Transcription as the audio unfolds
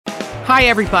Hi,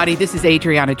 everybody. This is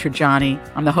Adriana Trajani.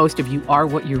 I'm the host of You Are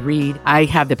What You Read. I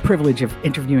have the privilege of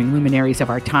interviewing luminaries of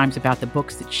our times about the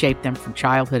books that shaped them from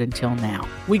childhood until now.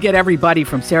 We get everybody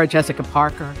from Sarah Jessica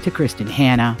Parker to Kristen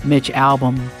Hanna, Mitch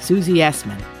Albom, Susie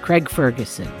Essman, Craig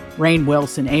Ferguson, Rainn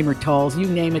Wilson, Amor Tolls, you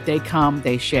name it, they come,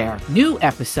 they share. New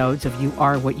episodes of You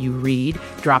Are What You Read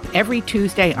drop every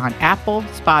Tuesday on Apple,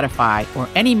 Spotify, or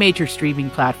any major streaming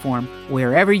platform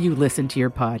wherever you listen to your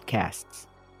podcasts.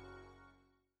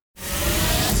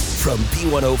 From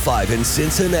B105 in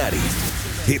Cincinnati,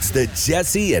 it's the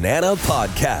Jesse and Anna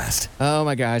podcast. Oh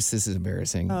my gosh, this is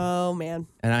embarrassing. Oh man.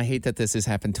 And I hate that this has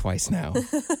happened twice now.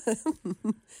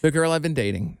 The girl I've been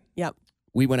dating. Yep.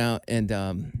 We went out and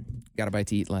got a bite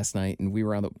to eat last night, and we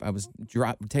were I was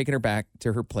taking her back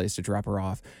to her place to drop her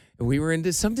off. And we were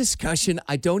into some discussion.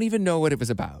 I don't even know what it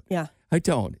was about. Yeah. I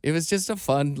don't. It was just a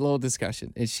fun little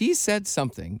discussion. And she said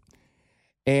something,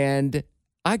 and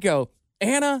I go,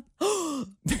 Anna.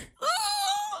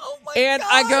 Oh my and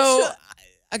gosh.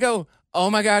 I go, oh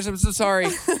my gosh, I'm so sorry.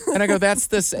 And I go, that's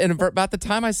this. And about the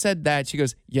time I said that, she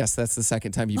goes, yes, that's the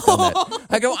second time you've done that.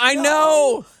 I go, I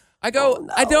know. I go,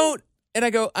 I don't. And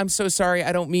I go, I'm so sorry.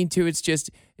 I don't mean to. It's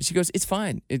just, and she goes, it's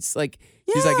fine. It's like,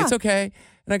 she's like, it's okay.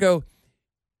 And I go,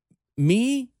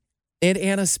 me and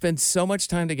Anna spend so much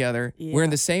time together. Yeah. We're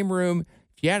in the same room.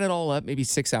 If you add it all up, maybe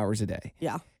 6 hours a day.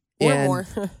 Yeah. Or more.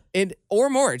 Or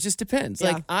more. It just depends.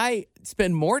 Yeah. Like, I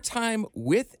spend more time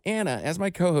with Anna as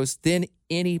my co-host than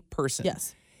any person.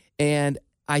 Yes. And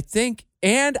I think,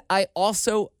 and I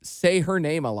also say her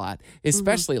name a lot,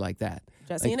 especially like that.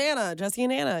 Jesse and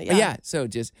Anna. Yeah. Yeah. So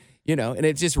just, and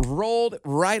it just rolled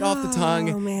right off the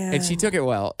tongue. Man. And she took it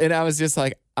well. And I was just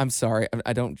like, I'm sorry.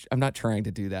 I'm not trying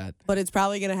to do that. But it's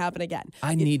probably going to happen again.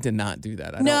 I need to not do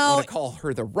that. I don't want to call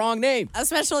her the wrong name.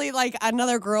 Especially like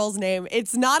another girl's name.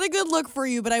 It's not a good look for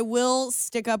you, but I will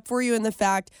stick up for you in the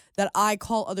fact that I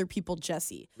call other people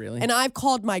Jesse. Really? And I've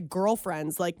called my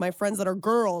girlfriends, like my friends that are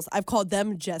girls, I've called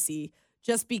them Jesse.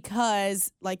 Just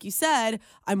because, like you said,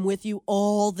 I'm with you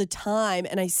all the time.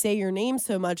 And I say your name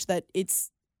so much that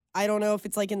I don't know if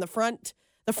it's like in the front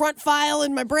file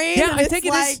in my brain. Yeah, I think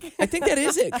it is. I think that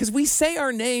is it. Because we say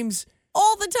our names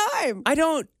all the time.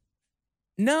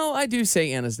 I do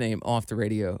say Anna's name off the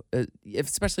radio,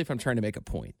 especially if I'm trying to make a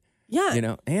point.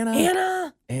 Yeah.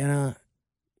 Anna.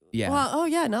 Yeah. Well,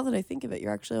 yeah, now that I think of it,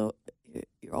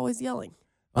 you're always yelling.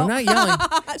 I'm not yelling.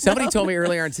 Somebody told me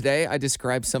earlier on today, I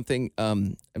described something.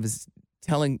 I was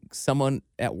telling someone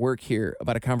at work here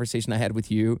about a conversation I had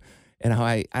with you and how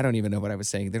I don't even know what I was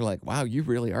saying. They're like, wow, you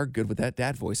really are good with that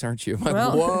dad voice, aren't you? I'm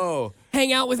like, whoa.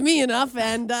 Hang out with me enough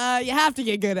and you have to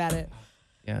get good at it.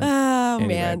 Yeah. Oh,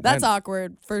 anyway, man. That's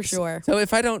awkward for sure. So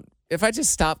if I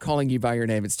just stop calling you by your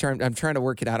name, I'm trying to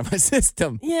work it out of my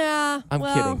system. Yeah.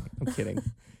 I'm kidding.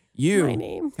 You. My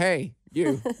name. Hey,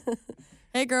 you.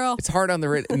 Hey, girl. It's hard on the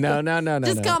radio. No.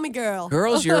 Just call me girl.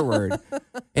 Girl's your word.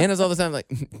 Anna's all the time like,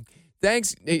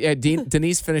 thanks.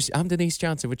 Denise finished. I'm Denise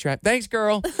Johnson with Trap. Thanks,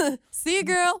 girl. See you,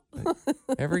 girl.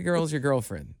 Every girl's your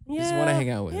girlfriend. Yeah. Just want to hang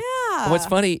out with. Yeah. And what's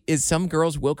funny is some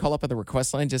girls will call up on the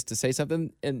request line just to say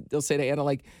something, and they'll say to Anna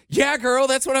like, yeah, girl,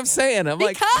 that's what I'm saying. I'm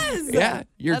like, yeah,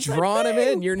 you're drawing them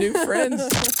in. You're new friends.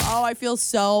 Oh, I feel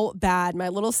so bad. My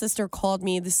little sister called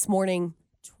me this morning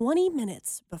 20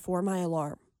 minutes before my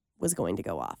alarm was going to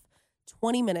go off.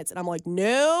 20 minutes. And I'm like,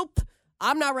 nope,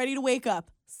 I'm not ready to wake up.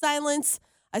 Silence.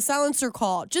 I silenced her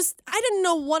call. I didn't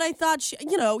know what I thought.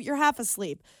 You're half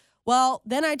asleep. Well,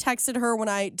 then I texted her when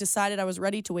I decided I was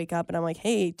ready to wake up. And I'm like,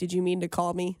 hey, did you mean to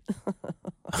call me?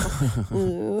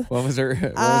 What was her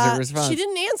response? She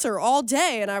didn't answer all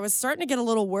day. And I was starting to get a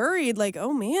little worried. Like,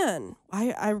 oh, man,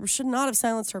 I should not have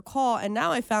silenced her call. And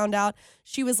now I found out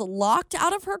she was locked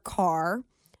out of her car.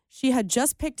 She had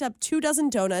just picked up 24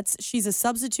 donuts. She's a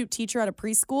substitute teacher at a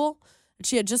preschool.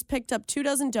 She had just picked up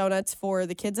 24 donuts for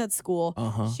the kids at school.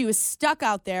 Uh-huh. She was stuck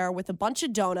out there with a bunch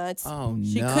of donuts. Oh, no.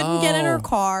 She couldn't get in her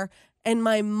car. And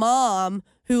my mom,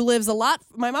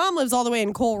 my mom lives all the way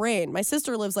in Coleraine. My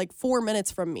sister lives like 4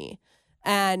 minutes from me.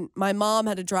 And my mom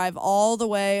had to drive all the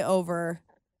way over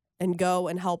and go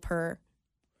and help her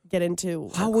get into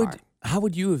her car. How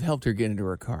would you have helped her get into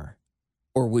her car?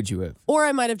 Or would you have? Or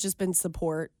I might have just been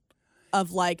support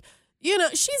of like,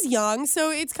 she's young,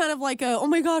 so it's kind of like a, oh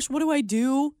my gosh, what do I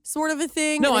do sort of a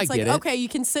thing. No, and it's I get like, it. Okay, you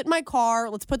can sit in my car.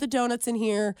 Let's put the donuts in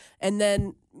here. And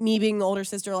then me being the older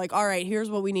sister, like, all right, here's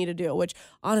what we need to do, which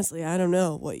honestly, I don't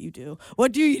know what you do.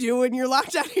 What do you do when you're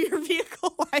locked out of your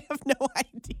vehicle? I have no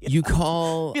idea. You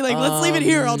call. Be like, let's leave it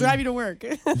here. I'll drive you to work.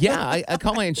 Yeah, I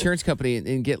call my insurance company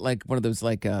and get like one of those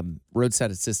like roadside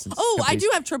assistance. Oh, companies. I do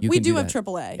have we do have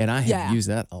AAA. And I have used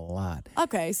that a lot.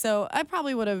 Okay, so I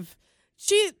probably would have.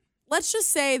 let's just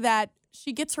say that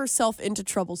she gets herself into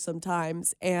trouble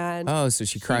sometimes. And Oh, so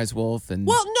she cries wolf and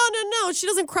well, no. She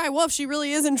doesn't cry wolf. She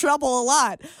really is in trouble a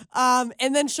lot.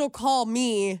 And then she'll call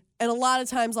me. And a lot of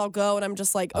times I'll go and I'm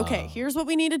just like, okay, here's what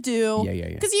we need to do. Yeah.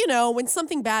 Because, when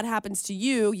something bad happens to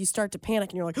you, you start to panic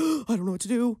and you're like, oh, I don't know what to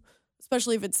do.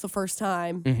 Especially if it's the first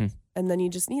time. Mm-hmm. And then you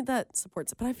just need that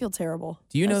support. But I feel terrible.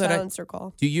 Do you know that silenced her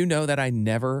call. Do you know that I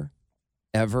never,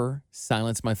 ever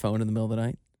silence my phone in the middle of the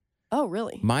night? Oh,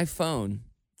 really? My phone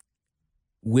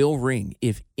will ring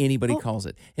if anybody calls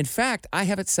it. In fact, I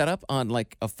have it set up on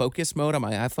like a focus mode on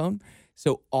my iPhone.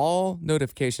 So all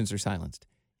notifications are silenced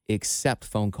except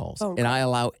phone calls. And I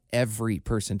allow every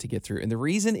person to get through. And the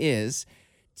reason is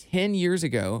 10 years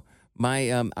ago,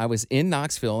 I was in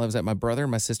Knoxville. I was at my brother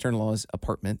and my sister-in-law's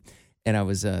apartment, and I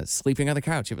was sleeping on the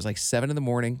couch. It was like 7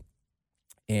 a.m,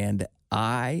 and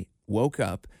I woke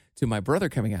up to my brother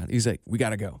coming out. He's like, we got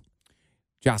to go.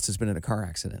 Joss has been in a car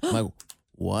accident. I'm like,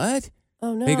 what?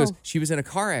 Oh, no. And he goes, she was in a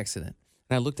car accident.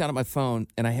 And I looked down at my phone,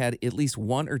 and I had at least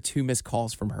 1 or 2 missed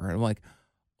calls from her. And I'm like,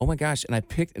 oh my gosh.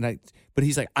 And but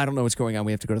he's like, I don't know what's going on.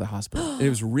 We have to go to the hospital. And it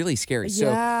was really scary. So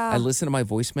I listened to my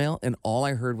voicemail, and all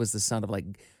I heard was the sound of like,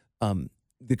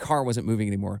 the car wasn't moving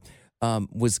anymore,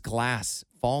 was glass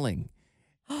falling.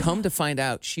 Come to find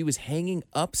out, she was hanging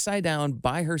upside down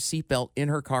by her seatbelt in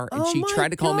her car, and she tried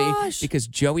to call me because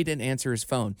Joey didn't answer his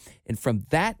phone. And from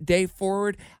that day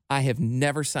forward, I have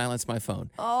never silenced my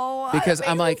phone. Oh, because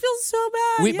I'm like, I feel so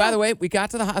bad. By the way, we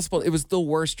got to the hospital. It was the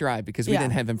worst drive because we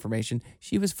didn't have information.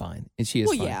 She was fine, and she is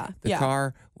fine. Yeah, the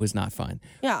car was not fine.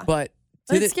 Yeah, but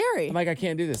it's scary. I'm like, I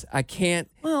can't do this. I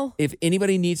can't. Well, if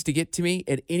anybody needs to get to me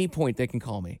at any point, they can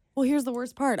call me. Well, here's the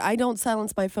worst part. I don't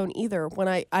silence my phone either. When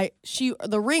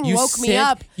the ring woke me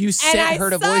up. You sent her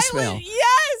to voicemail.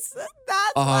 Yes,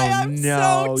 that's why I'm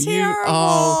so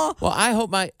terrible. Well,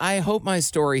 I hope my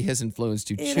story has influenced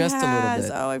you just a little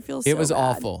bit. Oh, I feel so It was bad.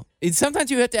 awful.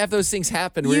 Sometimes you have to have those things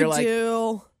happen where you're like,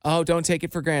 oh, don't take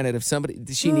it for granted. If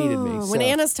she needed me. When so.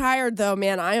 Anna's tired, though,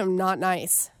 man, I am not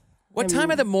nice. What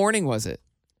time of the morning was it?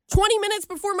 20 minutes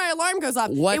before my alarm goes off.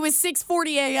 What? It was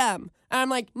 6:40 a.m. And I'm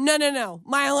like, no.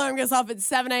 My alarm goes off at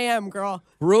 7 a.m., girl.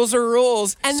 Rules are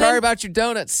rules. And Sorry then- about your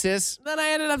donuts, sis. Then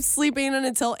I ended up sleeping in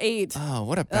until 8. Oh,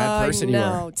 what a bad person you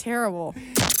are. No, terrible.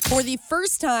 For the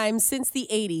first time since the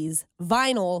 80s,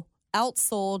 vinyl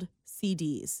outsold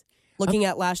CDs. Looking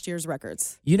at last year's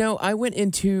records. I went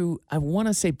into, I want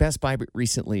to say Best Buy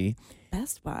Recently.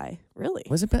 Best Buy? Really?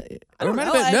 Was it? I don't know.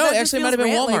 No, That just actually, it might have been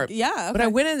feels Walmart. like- yeah, But okay. I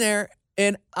went in there,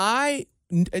 and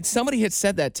somebody had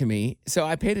said that to me, so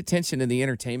I paid attention in the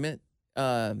entertainment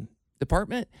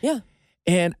department. Yeah.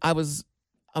 And I was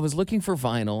looking for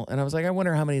vinyl, and I was like, I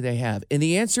wonder how many they have. And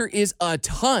the answer is a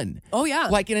ton. Oh, yeah.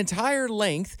 Like an entire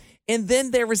length. And then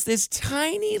there was this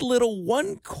tiny little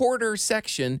 1/4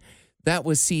 section that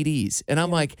was CDs. And I'm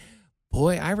like,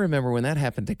 boy, I remember when that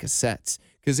happened to cassettes,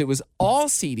 because it was all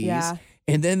CDs. Yeah.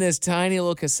 And then this tiny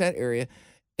little cassette area.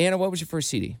 Anna, what was your first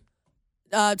CD?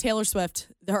 Taylor Swift,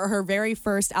 her very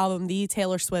first album, the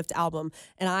Taylor Swift album.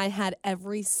 And I had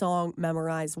every song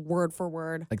memorized word for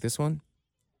word. Like this one?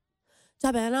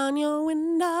 Tapping on your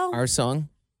window. Our song?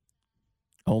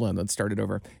 Hold on, let's start it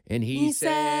over. And he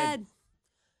said,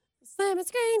 slamming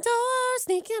screen door,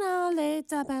 sneaking out late,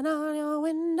 tapping on your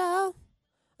window.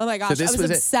 Oh my gosh, this I was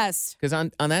was it. obsessed. because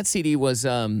on that CD was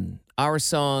Our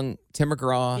Song, Tim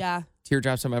McGraw, Yeah.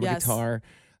 Teardrops on My Yes. Guitar.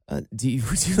 Would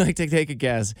you like to take a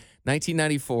guess?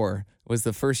 1994 was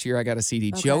the first year I got a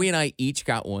CD. Okay. Joey and I each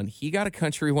got one. He got a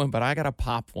country one, but I got a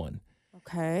pop one.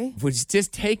 Okay. Would you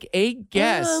just take a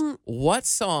guess? What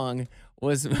Song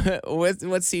was,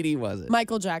 what CD was it?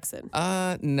 Michael Jackson.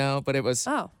 No, but it was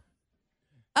Oh.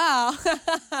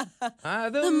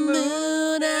 the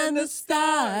moon and the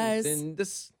stars. and the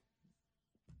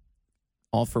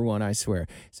All for One, I swear.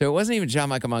 So it wasn't even John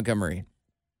Michael Montgomery.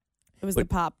 It was But-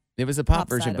 the pop. It was a pop Pop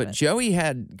version, side of but it. Joey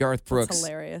had Garth Brooks.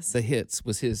 hilarious. The Hits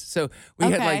was his. So we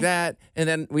had Okay. like that, and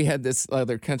then we had this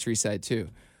other countryside too.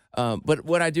 But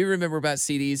what I do remember about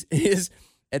CDs is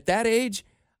at that age,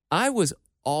 I was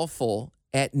awful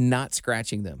at not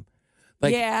scratching them.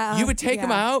 Like Yeah, you would take them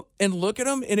yeah. out and look at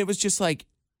them, and it was just like,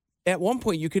 at one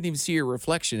point you couldn't even see your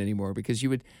reflection anymore because you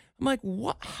would. I'm like,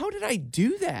 what? How did I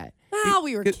do that?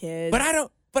 We were kids. But I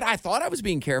don't. But I thought I was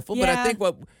being careful. But I Yeah. think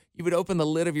you would open the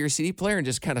lid of your CD player and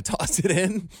just kind of toss it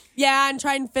in. Yeah, and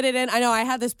try and fit it in. I know I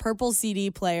had this purple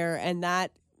CD player, and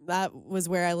that was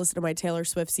where I listened to my Taylor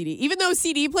Swift CD. Even though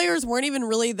CD players weren't even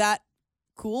really that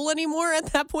cool anymore at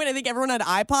that point. I think everyone had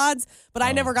iPods, but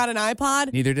I never got an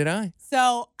iPod. Neither did I.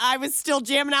 So I was still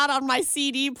jamming out on my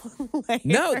CD player.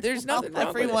 No, there's nothing wrong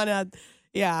with it. Everyone had,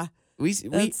 yeah. We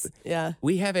Yeah.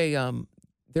 we have a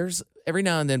there's every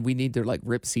now and then we need to like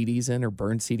rip CDs in or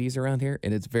burn CDs around here,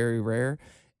 and it's very rare.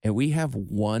 And we have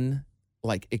one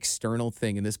like external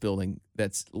thing in this building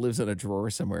that lives in a drawer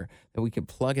somewhere that we can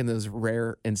plug in those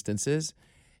rare instances.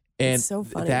 And It's so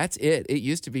funny. that's it. It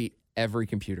used to be every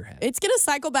computer had. It's going to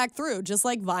cycle back through, just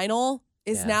like vinyl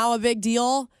is Yeah. now a big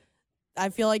deal. I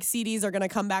feel like CDs are going to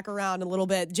come back around a little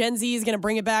bit. Gen Z is going to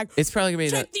bring it back. It's probably gonna be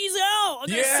Check that. these out. I got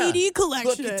Yeah. a CD collection.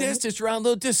 Look at this, just round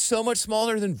little, just so much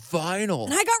smaller than vinyl.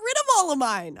 And I got rid of all of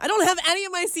mine. I don't have any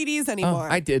of my CDs Oh, anymore.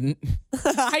 I didn't.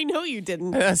 I know you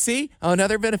didn't. See,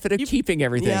 another benefit of keeping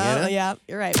everything. Yeah, Anna. yeah,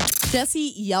 you're right.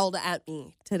 Jesse yelled at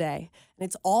me today, and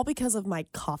it's all because of my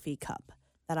coffee cup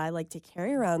that I like to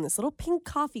carry around, this little pink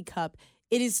coffee cup.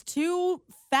 It is too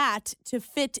fat to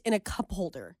fit in a cup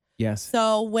holder. Yes.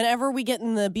 So whenever we get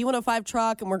in the B105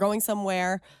 truck and we're going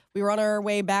somewhere, we were on our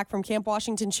way back from Camp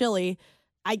Washington Chili,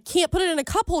 I can't put it in a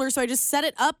cup holder, so I just set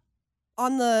it up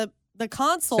on the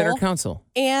console. Center console.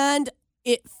 And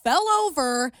it fell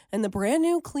over in the brand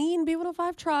new clean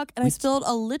B105 truck, and I spilled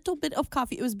a little bit of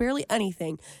coffee. It was barely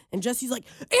anything. And Jesse's like,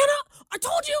 Anna, I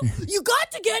told you, you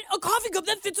got to get a coffee cup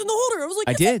that fits in the holder. I was like,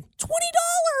 I did.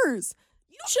 $20.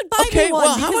 You should buy Okay, me one.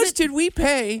 well, how because much did we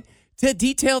pay to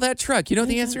detail that truck? You know what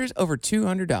the answer is? Over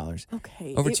 $200.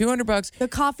 Okay. Over $200. The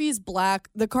coffee is black.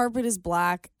 The carpet is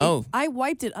black. Oh. I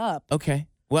wiped it up. Okay.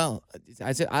 Well,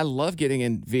 I said I love getting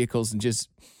in vehicles and just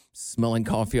smelling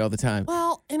coffee all the time.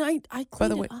 Well, and I By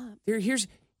cleaned the way, it up. here's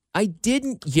I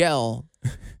didn't yell.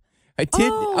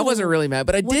 I wasn't really mad,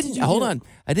 but I What did didn't you hold do? on.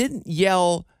 I didn't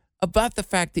yell about the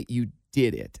fact that you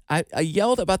did it. I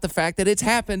yelled about the fact that it's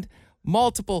happened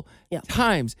multiple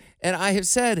times. And I have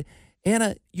said,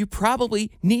 Anna, you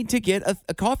probably need to get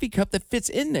a coffee cup that fits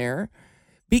in there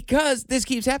because this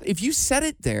keeps happening. If you set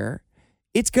it there,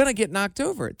 it's going to get knocked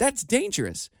over. That's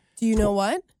dangerous. Do you know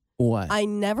what? What? I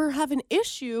never have an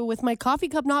issue with my coffee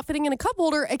cup not fitting in a cup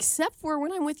holder except for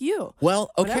when I'm with you.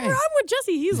 Well, okay. Whenever I'm with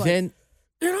Jesse, he's like, Then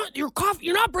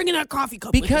you're not bringing that coffee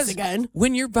cup with because us again.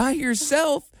 when you're by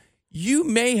yourself, you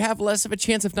may have less of a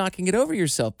chance of knocking it over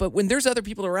yourself. But when there's other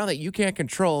people around that you can't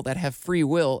control that have free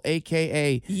will,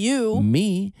 aka You.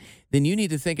 me, then you need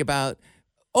to think about,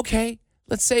 okay,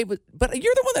 let's say, but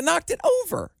you're the one that knocked it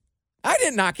over. I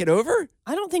didn't knock it over.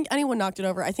 I don't think anyone knocked it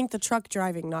over. I think the truck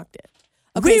driving knocked it.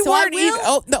 We so I weren't even. will-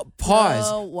 Oh no!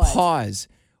 Pause. No, what? Pause.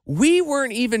 We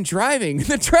weren't even driving.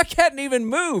 The truck hadn't even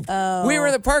moved. We were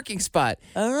in the parking spot.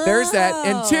 There's that.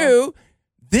 And Oh. two,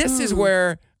 this is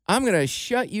where I'm going to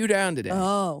shut you down today.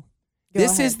 Oh. Go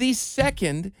This ahead. is the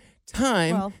second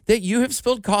time Well. that you have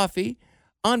spilled coffee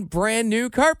on brand new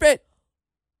carpet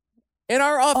in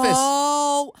our office.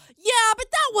 Oh, yeah, but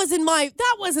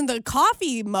that wasn't the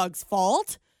coffee mug's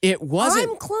fault. It wasn't.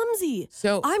 I'm clumsy.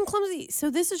 So- I'm clumsy. So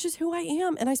this is just who I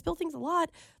am, and I spill things a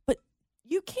lot. But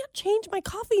you can't change my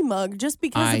coffee mug just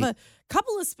because of a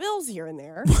couple of spills here and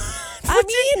there. I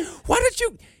mean, Why don't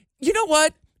you? You know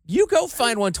what? You go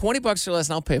find one $20 or less,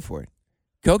 and I'll pay for it.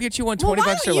 Go get you one well, $20 why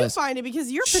or don't you less. find it?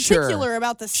 Because you're Sure. particular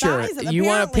about the Sure. size. And You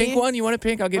want a apparently- pink one? You want a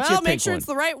pink? I'll get you a Well, pink make sure one. it's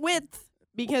the right width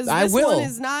because I this will. one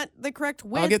is not the correct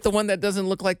width. I'll get the one that doesn't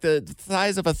look like the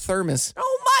size of a thermos.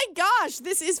 Oh my gosh,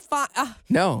 this is fine.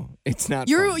 No, it's not.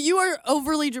 You fun. are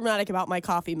overly dramatic about my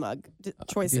coffee mug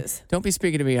choices. Don't be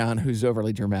speaking to me on who's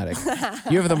overly dramatic.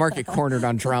 You have the market cornered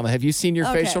on drama. Have you seen your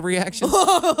Okay. facial reaction?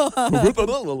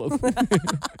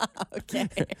 Okay.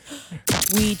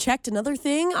 We checked another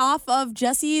thing off of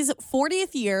Jesse's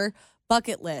 40th year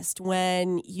bucket list.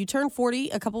 When you turned 40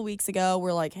 a couple weeks ago,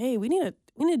 we're like, hey, we need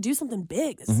to do something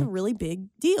big. This is a really big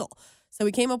deal. So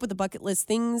we came up with a bucket list,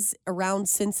 things around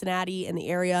Cincinnati and the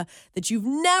area that you've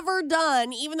never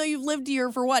done, even though you've lived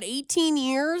here for 18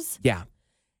 years? Yeah.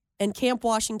 And Camp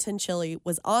Washington Chili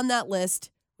was on that list.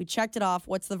 We checked it off.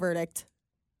 What's the verdict?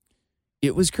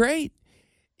 It was great.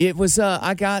 It was,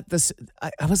 I got this,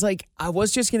 I was like, I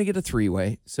was just going to get a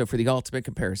 3-way. So for the ultimate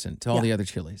comparison to all Yeah. the other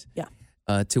chilies.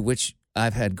 Yeah. To which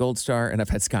I've had Gold Star and I've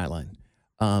had Skyline.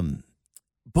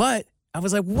 But I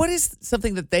was like, what is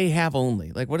something that they have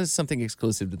only? Like, what is something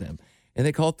exclusive to them? And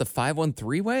they call it the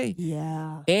 513-way.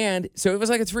 Yeah. And so it was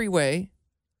like a 3-way,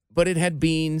 but it had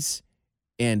beans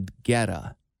and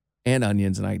geta and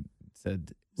onions. And I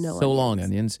said, No so long onions.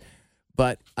 onions.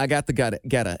 But I got the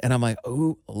geta. And I'm like,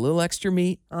 oh, a little extra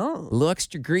meat, a Oh. little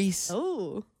extra grease.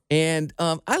 Oh. And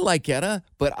I like geta,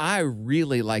 but I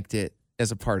really liked it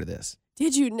as a part of this.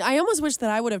 Did you? I almost wish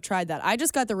that I would have tried that. I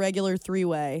just got the regular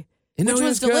 3-way, And which it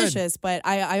was good. delicious, but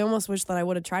I almost wish that I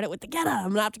would have tried it with the geta. I'm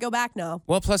going to have to go back now.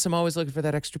 Well, plus I'm always looking for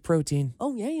that extra protein.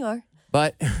 Oh, yeah, you are.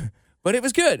 But it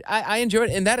was good. I enjoyed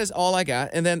it. And that is all I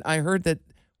got. And then I heard that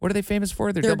What are they famous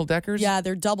for? They're double deckers? Yeah,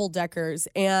 they're double deckers.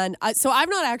 And so I've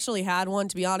not actually had one,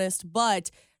 to be honest,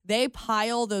 but they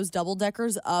pile those double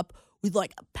deckers up with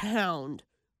like a pound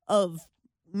of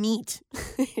meat.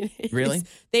 Really?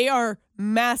 They are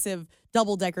massive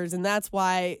double deckers, and that's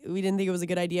why we didn't think it was a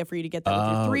good idea for you to get that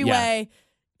with your three-way.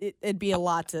 It'd be a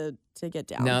lot to get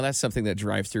down. No, that's something that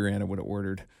drive-through Anna would have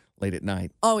ordered late at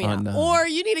night. Oh, yeah. on, Or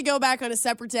you need to go back on a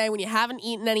separate day when you haven't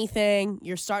eaten anything,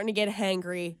 you're starting to get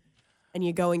hangry, and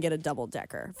you go and get a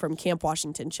double-decker from Camp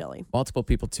Washington Chili. Multiple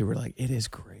people, too, were like, it is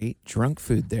great drunk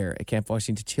food there at Camp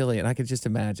Washington Chili. And I could just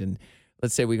imagine,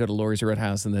 let's say we go to Lori's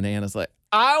Roadhouse, and then Anna's like,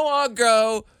 I want to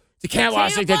go to Camp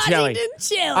Washington Chili.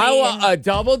 I want a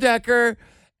double-decker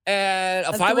and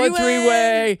a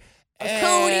 513-way.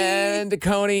 And a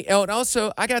Coney. Oh, and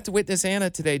also, I got to witness Anna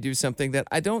today do something that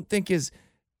I don't think is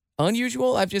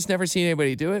unusual. I've just never seen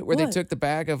anybody do it, where they took the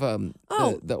bag of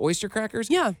the oyster crackers.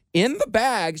 Yeah. In the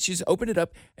bag, she's opened it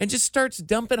up and just starts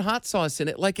dumping hot sauce in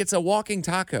it like it's a walking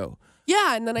taco.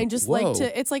 Yeah, and then I just Whoa. like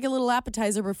to, it's like a little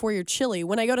appetizer before your chili.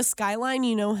 When I go to Skyline,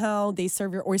 you know how they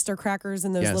serve your oyster crackers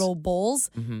in those Yes. little bowls?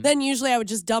 Then usually I would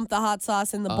just dump the hot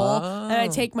sauce in the bowl, and I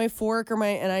take my fork and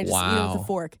I just eat it with a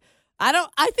fork.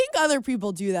 I think other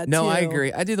people do that too. No, I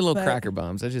agree. I do the little But- cracker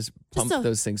bombs. I just pump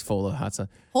those things full of hot sauce.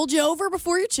 Hold you over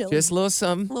before your chili. Just a little a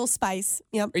some. little spice.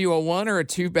 Yep. Are you a 1 or a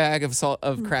 2 bag of salt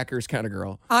of crackers kind of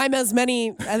girl? I'm as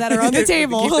many that are on the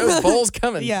table. Keep those bowls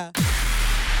coming. Yeah.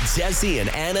 Jesse and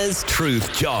Anna's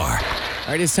Truth Jar. All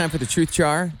right, it's time for the Truth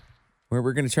Jar, where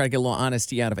we're going to try to get a little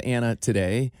honesty out of Anna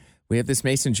today. We have this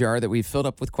mason jar that we've filled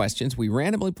up with questions. We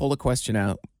randomly pull a question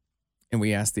out, and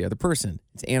we ask the other person.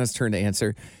 It's Anna's turn to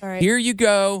answer. All right. Here you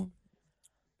go.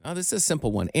 Oh, this is a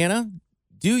simple one. Anna,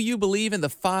 do you believe in the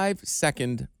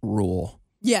 5-second rule?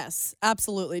 Yes,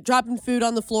 absolutely. Dropping food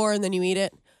on the floor and then you eat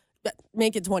it.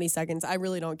 Make it 20 seconds. I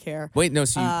really don't care. Wait, no.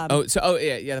 So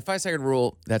yeah, the 5-second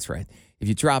rule. That's right. If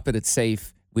you drop it, it's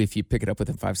safe. If you pick it up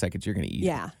within 5 seconds, you're going to eat it.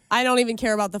 Yeah. I don't even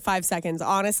care about the 5 seconds.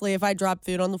 Honestly, if I drop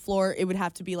food on the floor, it would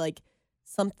have to be like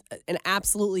an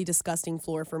absolutely disgusting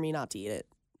floor for me not to eat it,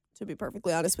 to be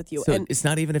perfectly honest with you. So And it's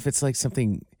not even if it's like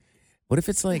something. What if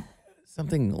it's like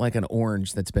something like an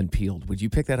orange that's been peeled? Would you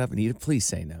pick that up and eat it? Please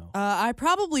say no. I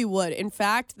probably would. In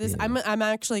fact, I'm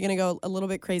actually going to go a little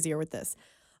bit crazier with this.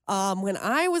 When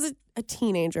I was a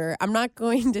teenager, I'm not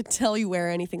going to tell you where or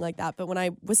anything like that, but when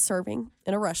I was serving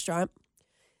in a restaurant,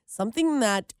 something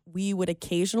that we would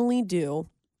occasionally do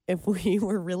if we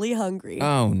were really hungry.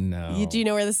 Oh no. Do you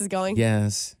know where this is going?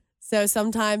 Yes. So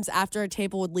sometimes after a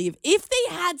table would leave, if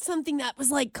they had something that was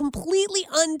like completely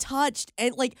untouched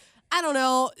and like, I don't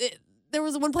know, there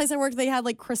was one place I worked, they had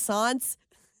like croissants.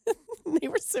 They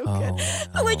were so good.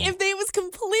 But like if they was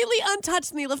completely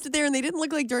untouched and they left it there and they didn't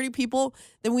look like dirty people,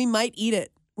 then we might eat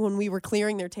it when we were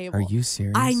clearing their table. Are you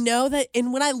serious? I know that.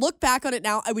 And when I look back on it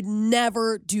now, I would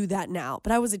never do that now.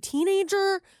 But I was a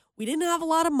teenager. We didn't have a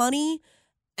lot of money.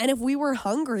 And if we were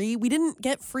hungry, we didn't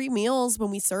get free meals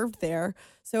when we served there.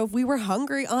 So if we were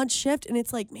hungry on shift and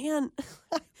it's like, man,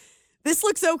 this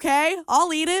looks okay,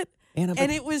 I'll eat it. Anna,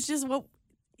 And it was just what.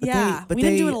 But Yeah, they- we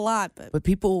didn't do it a lot, but But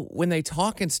people, when they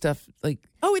talk and stuff, like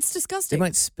oh, it's they disgusting.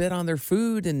 might spit on their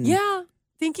food and Yeah,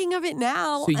 thinking of it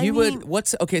now. So I you mean, would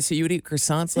so you would eat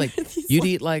croissants like you'd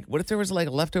eat like what if there was like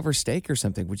a leftover steak or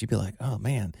something? Would you be like, oh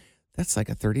man, that's like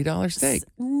a $30 steak?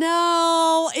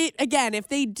 No, if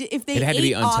they It had to be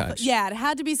ate off- untouched. yeah, it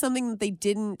had to be something that they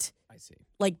didn't I see.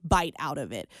 like bite out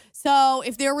of it. So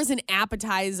if there was an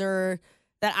appetizer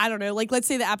that I don't know, like let's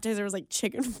say the appetizer was like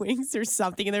chicken wings or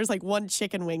something, and there's like one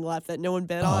chicken wing left that no one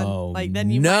bit Oh, on, like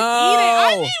then you no. might eat it.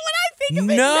 I mean, when I think of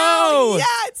it No. now,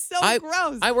 yeah, it's so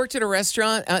gross. I worked at a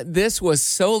restaurant. This was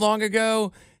so long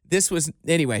ago.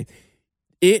 Anyway.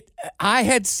 I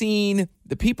had seen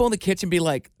the people in the kitchen be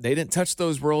like, they didn't touch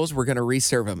those rolls. We're going to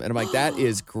reserve them. And I'm like, that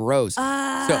is gross. So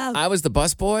I was the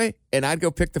busboy, and I'd go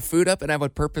pick the food up, and I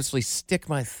would purposely stick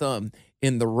my thumb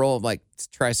in the roll, like,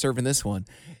 try serving this one.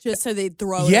 Just so they'd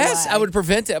throw it Yes, away. I would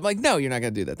prevent it. I'm like, no, you're not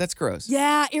going to do that. That's gross.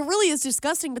 Yeah, it really is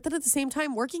disgusting. But then at the same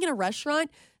time, working in a restaurant,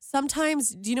 sometimes,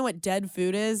 do you know what dead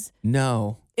food is?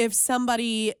 No. If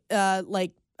somebody,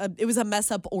 it was a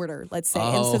mess up order, let's say,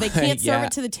 and so Oh, they can't serve yeah.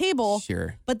 it to the table,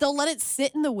 Sure. but they'll let it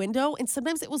sit in the window, and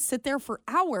sometimes it will sit there for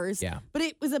hours. Yeah. But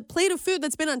it was a plate of food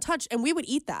that's been untouched, and we would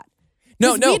eat that.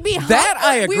 No, 'Cause no, we'd be that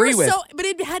I hungry. agree with. But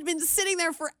it had been sitting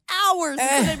there for hours,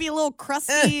 and it'd be a little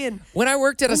crusty. And When I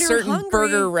worked at a When you're certain hungry-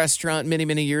 burger restaurant many,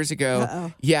 many years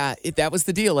ago, yeah, that was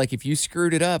the deal. Like, if you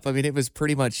screwed it up, I mean, it was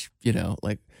pretty much,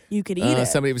 like you could eat it.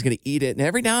 somebody was going to eat it. And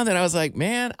every now and then I was like,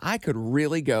 man, I could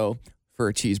really go for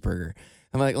a cheeseburger.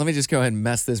 I'm like, let me just go ahead and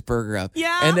mess this burger up.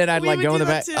 Yeah, And then I'd we like would go in do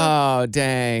the that back. too. Oh,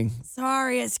 dang.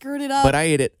 Sorry, I screwed it up. But I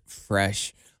ate it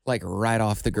fresh, like right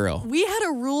off the grill. We had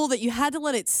a rule that you had to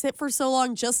let it sit for so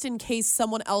long just in case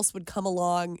someone else would come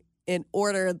along and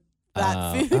order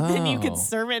that food. Then you could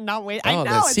serve it and not wait. I know.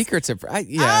 the secrets are,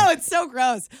 yeah. Oh, it's so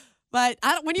gross. But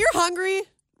when you're hungry,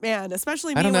 man,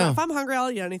 especially me, I don't know. if I'm hungry, I'll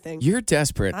eat anything. You're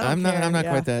desperate. I don't I'm not. care, I'm not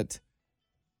yeah. quite that.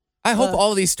 I hope all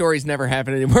of these stories never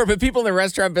happen anymore. But people in the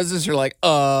restaurant business are like,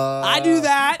 I do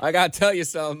that. I gotta tell you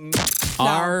something.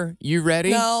 Are you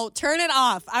ready? No, turn it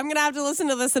off. I'm going to have to listen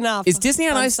to this enough. Is Disney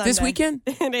on Ice this Sunday. weekend?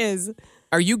 It is.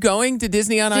 Are you going to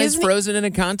Disney on Ice, Disney- Frozen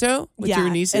and Encanto with yeah,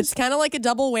 your nieces? It's kind of like a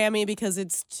double whammy because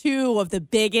it's two of the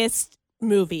biggest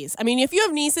movies. I mean, if you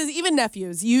have nieces, even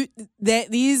nephews,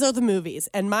 these are the movies.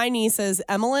 And my nieces,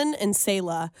 Emmeline and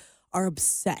Selah, are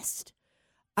obsessed.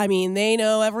 I mean, they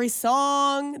know every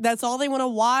song. That's all they want to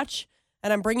watch.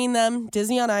 And I'm bringing them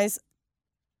Disney on Ice.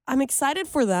 I'm excited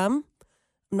for them.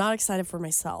 I'm not excited for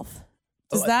myself.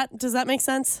 Does that make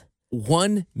sense?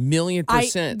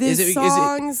 1,000,000%. The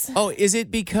songs. Is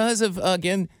it because of,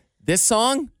 again, this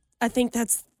song? I think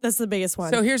that's the biggest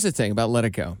one. So here's the thing about Let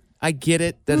It Go. I get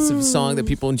it. That's a song that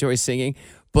people enjoy singing.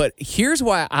 But here's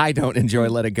why I don't enjoy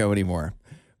Let It Go anymore.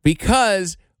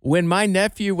 Because when my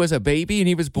nephew was a baby and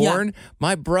he was born,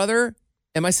 my brother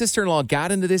and my sister-in-law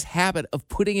got into this habit of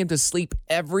putting him to sleep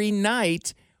every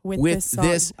night with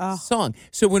this song.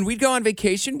 So when we'd go on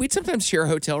vacation, we'd sometimes share a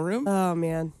hotel room. Oh,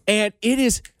 man. And it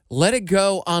is Let It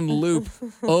Go on loop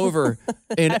over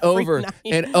and over. night.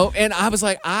 And I was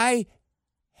like, I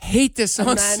hate this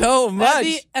song so much.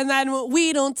 And then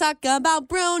we don't talk about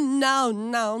Bruno.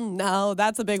 No.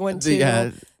 That's a big one, too.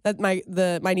 Yeah. That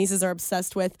my nieces are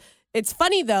obsessed with. It's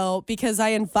funny, though, because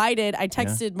I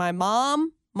texted my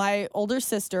mom, my older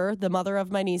sister, the mother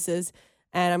of my nieces,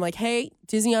 and I'm like, hey,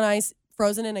 Disney on Ice,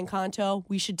 Frozen and Encanto,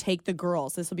 we should take the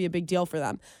girls. This will be a big deal for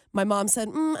them. My mom said,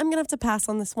 I'm going to have to pass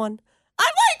on this one. I'm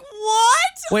like, what?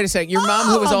 Wait a second. Your mom,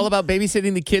 who was all about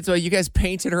babysitting the kids while you guys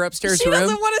painted her upstairs She room?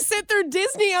 doesn't want to sit through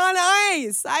Disney on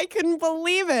Ice. I couldn't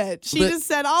believe it. She just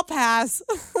said, I'll pass.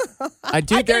 I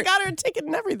could have got her a ticket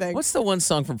and everything. What's the one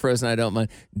song from Frozen I don't mind?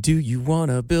 Do you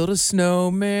want to build a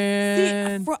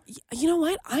snowman? You know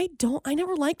what? I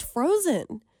never liked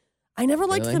Frozen. I never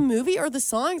liked the movie or the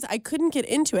songs. I couldn't get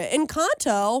into it.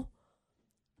 Encanto,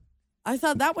 I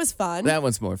thought that was fun. That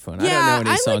one's more fun. Yeah, I don't know any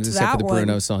I songs liked except for the that one.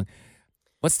 Bruno song.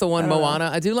 What's the one, Moana?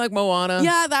 I do like Moana.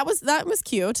 Yeah, that was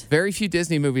cute. Very few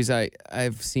Disney movies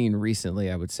I've seen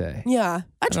recently, I would say. Yeah.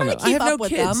 I try to I keep have up no with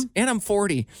kids, them. and I'm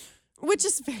 40. Which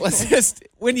is fair. Let's just,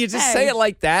 when you just say it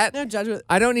like that, No judgment.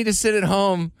 I don't need to sit at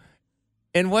home.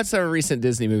 And what's our recent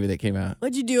Disney movie that came out?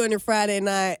 What'd you do on your Friday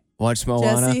night? Watch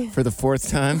Moana Jesse? for the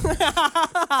 4th time.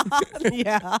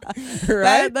 Yeah.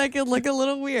 Right? That could look a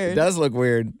little It weird. does look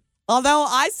weird. Although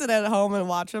I sit at home and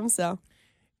watch them, so.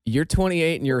 You're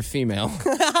 28 and you're a female.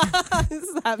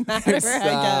 Does that matter?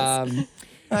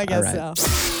 I guess all right.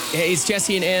 so. Hey, it's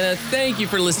Jesse and Anna. Thank you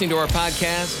for listening to our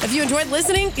podcast. If you enjoyed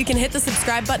listening, you can hit the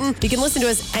subscribe button. You can listen to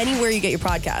us anywhere you get your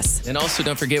podcasts. And also,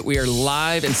 don't forget, we are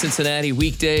live in Cincinnati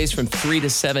weekdays from 3 to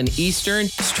 7 Eastern.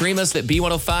 Stream us at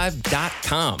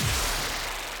B105.com.